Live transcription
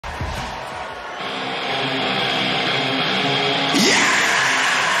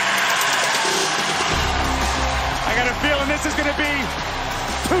to be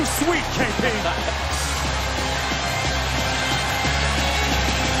too sweet, KP.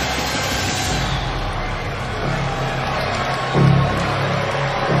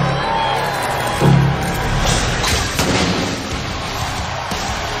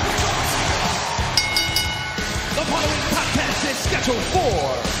 Scheduled for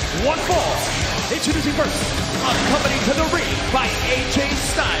one fall. Introducing first, accompanied to the ring by AJ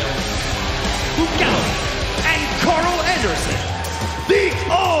Styles, Luke Gallows, and Carl Anderson, the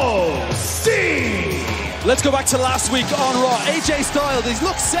OC. Let's go back to last week on Raw. AJ Styles, he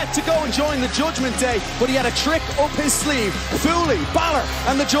looked set to go and join the Judgment Day, but he had a trick up his sleeve. Foley, Balor,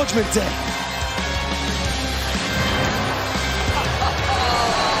 and the Judgment Day.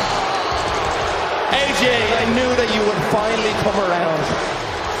 AJ, I knew that you would finally come around.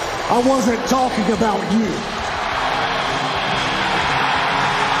 I wasn't talking about you.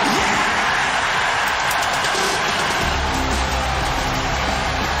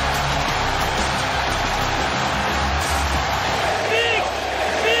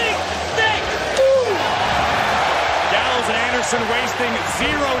 Gallows and Anderson wasting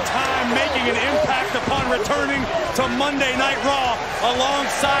zero time making an impact upon returning to Monday Night Raw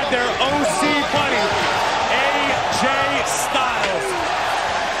alongside their OC buddy, AJ Styles.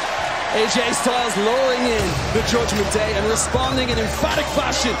 AJ Styles lowering in the Judgment Day and responding in emphatic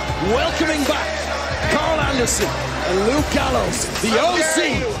fashion, welcoming back Carl Anderson and Luke Gallows, the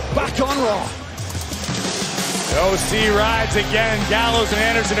OC, back on Raw. The OC rides again. Gallows and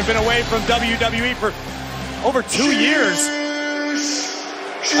Anderson have been away from WWE for over 2 years.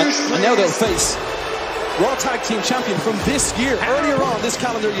 And now they'll face Raw Tag Team Champion from this year, earlier on this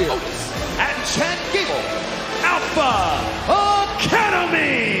calendar year. And Chad Gable, Alpha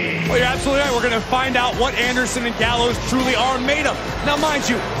Academy. Well, you're absolutely right. We're going to find out what Anderson and Gallows truly are made of. Now, mind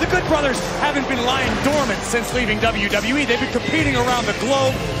you, the Good Brothers haven't been lying dormant since leaving WWE. They've been competing around the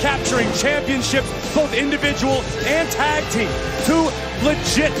globe, capturing championships, both individual and tag team. Two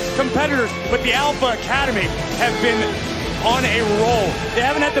legit competitors, but the Alpha Academy have been on a roll. They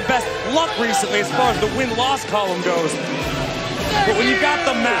haven't had the best luck recently as far as the win-loss column goes. But when you've got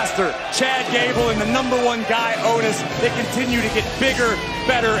the master, Chad Gable, and the #1 guy, Otis, they continue to get bigger,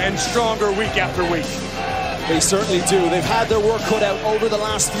 better, and stronger week after week. They certainly do. They've had their work cut out over the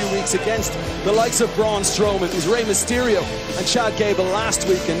last few weeks against the likes of Braun Strowman, it was Rey Mysterio, and Chad Gable last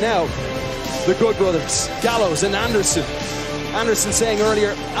week, and now the Good Brothers, Gallows and Anderson. Anderson saying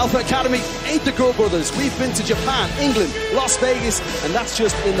earlier, Alpha Academy ain't the Good Brothers. We've been to Japan, England, Las Vegas, and that's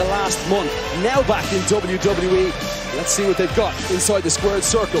just in the last month. Now back in WWE. Let's see what they've got inside the squared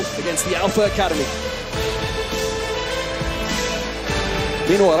circle against the Alpha Academy.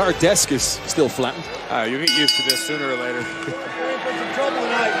 Meanwhile, our desk is still flattened. You'll get used to this sooner or later.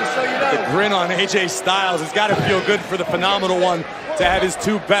 The grin on AJ Styles has got to feel good for the Phenomenal One to have his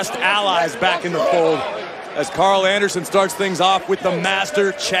two best allies back in the fold, as Carl Anderson starts things off with the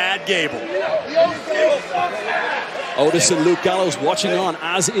master, Chad Gable. Otis and Luke Gallows watching on,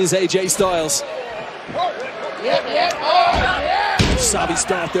 as is AJ Styles. Savvy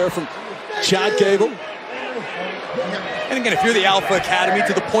start there from Chad Gable. And again, if you're the Alpha Academy,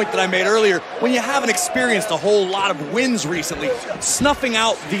 to the point that I made earlier, when you haven't experienced a whole lot of wins recently, snuffing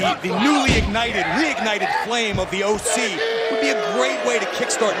out the newly reignited flame of the OC would be a great way to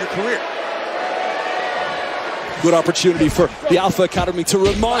kickstart your career. Good opportunity for the Alpha Academy to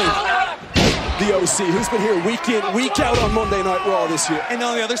remind the OC, who's been here week in, week out on Monday Night Raw this year. And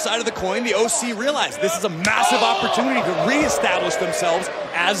on the other side of the coin, the OC realized this is a massive opportunity to reestablish themselves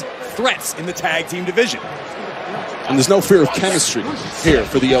as threats in the tag team division. And there's no fear of chemistry here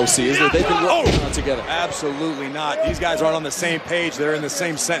for the OC, is there? They've been working on together. Absolutely not. These guys aren't on the same page. They're in the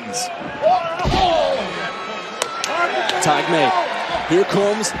same sentence. Tag made. Here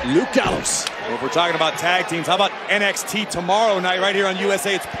comes Luke Gallows. Well, if we're talking about tag teams, how about NXT tomorrow night right here on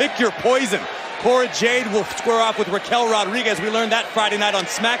USA? It's Pick Your Poison. Cora Jade will square off with Raquel Rodriguez. We learned that Friday night on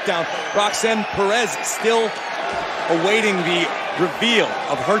SmackDown. Roxanne Perez still awaiting the reveal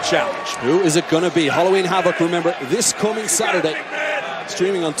of her challenge. Who is it going to be? Halloween Havoc, remember, this coming Saturday.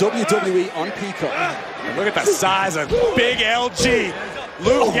 Streaming on WWE on Peacock. And look at the size of big LG.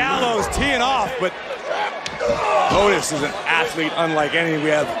 Luke Gallows teeing off, but Otis is an athlete unlike any we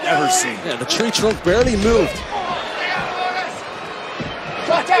have ever seen. Yeah, the tree trunk barely moved.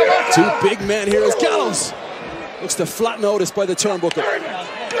 Two big men here as Gallows looks to flatten Otis by the turnbuckle.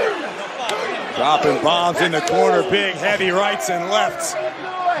 Dropping bombs in the corner, big heavy rights and lefts.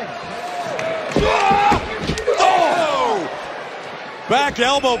 Oh! Back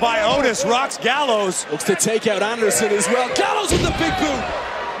elbow by Otis, rocks Gallows. Looks to take out Anderson as well. Gallows with the big boot.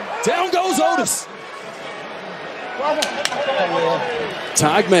 Down goes Otis.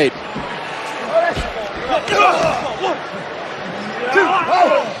 Tag made.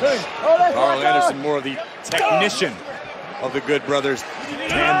 Carl Anderson, more of the technician of the Good Brothers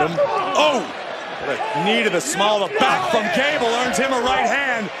tandem. Oh! The knee to the small of the back from Gable earns him a right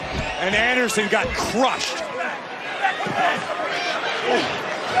hand, and Anderson got crushed.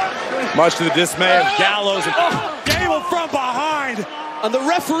 Much to the dismay of Gallows, and Gable from behind. And the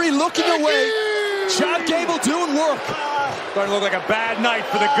referee looking away. Chad Gable doing work. Starting to look like a bad night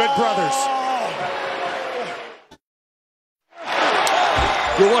for the Good Brothers.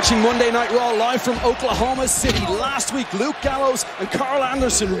 You're watching Monday Night Raw live from Oklahoma City. Last week, Luke Gallows and Carl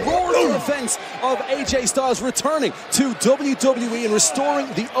Anderson roared the defense of AJ Styles, returning to WWE and restoring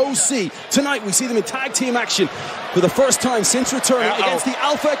the OC. Tonight, we see them in tag team action for the first time since returning against the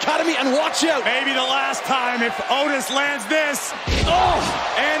Alpha Academy. And watch out. Maybe the last time if Otis lands this.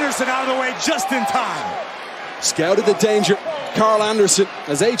 Oh! Anderson out of the way just in time. Scouted the danger. Carl Anderson,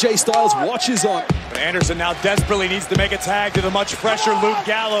 as AJ Styles watches on. But Anderson now desperately needs to make a tag to the much fresher Luke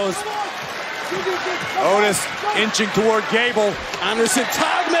Gallows. Otis inching toward Gable. Anderson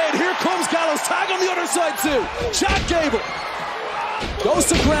tag made. Here comes Gallows. Tag on the other side too. Chad Gable goes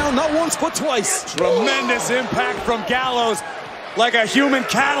to ground not once but twice. Tremendous impact from Gallows, like a human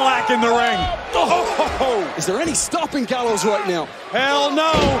Cadillac in the ring. Oh. Is there any stopping Gallows right now? Hell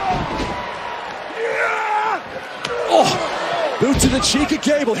no. Oh, boot to the cheek of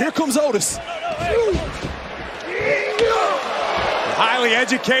Gable. Here comes Otis. Highly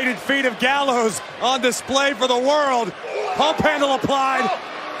educated feet of Gallows on display for the world. Pump handle applied.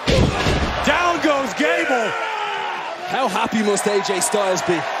 Down goes Gable. How happy must AJ Styles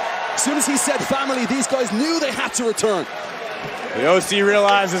be? As soon as he said family, these guys knew they had to return. The OC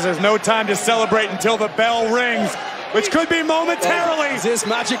realizes there's no time to celebrate until the bell rings, which could be momentarily. Is this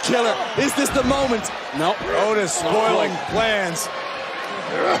Magic Killer? Is this the moment? No. Otis spoiling plans.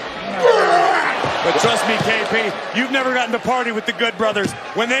 But trust me, KP, you've never gotten to party with the Good Brothers.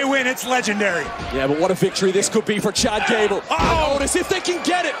 When they win, it's legendary. Yeah, but what a victory this could be for Chad Gable. Oh! Otis, if they can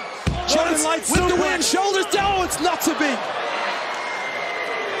get it. Chance with the win, shoulders down. Oh, it's not to be.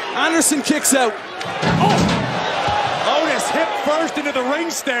 Anderson kicks out. Oh! Otis hip first into the ring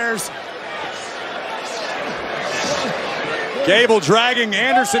stairs. Gable dragging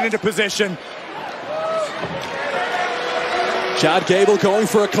Anderson into position. Chad Gable going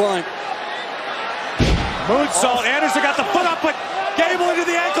for a climb. Moonsault. Anderson got the foot up, but Gable into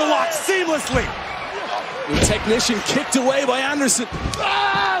the ankle lock seamlessly. The technician kicked away by Anderson.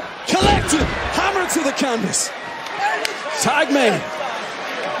 Collected. Hammer to the canvas. Tag made.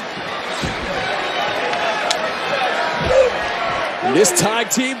 And this tag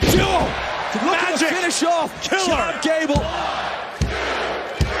team duo could look to finish off Killer. Chad Gable.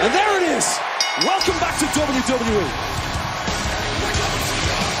 And there it is. Welcome back to WWE.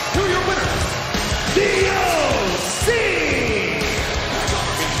 Here are your winners, the OC!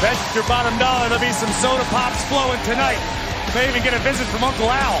 Bet your bottom dollar there'll be some soda pops flowing tonight. May even get a visit from Uncle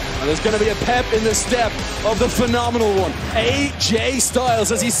Al. And there's going to be a pep in the step of the phenomenal one, AJ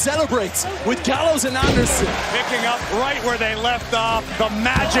Styles, as he celebrates with Gallows and Anderson. Picking up right where they left off, the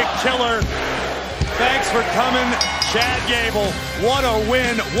Magic Killer. Thanks for coming, Chad Gable. What a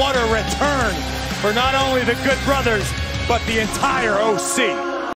win, what a return for not only the Good Brothers, but the entire OC.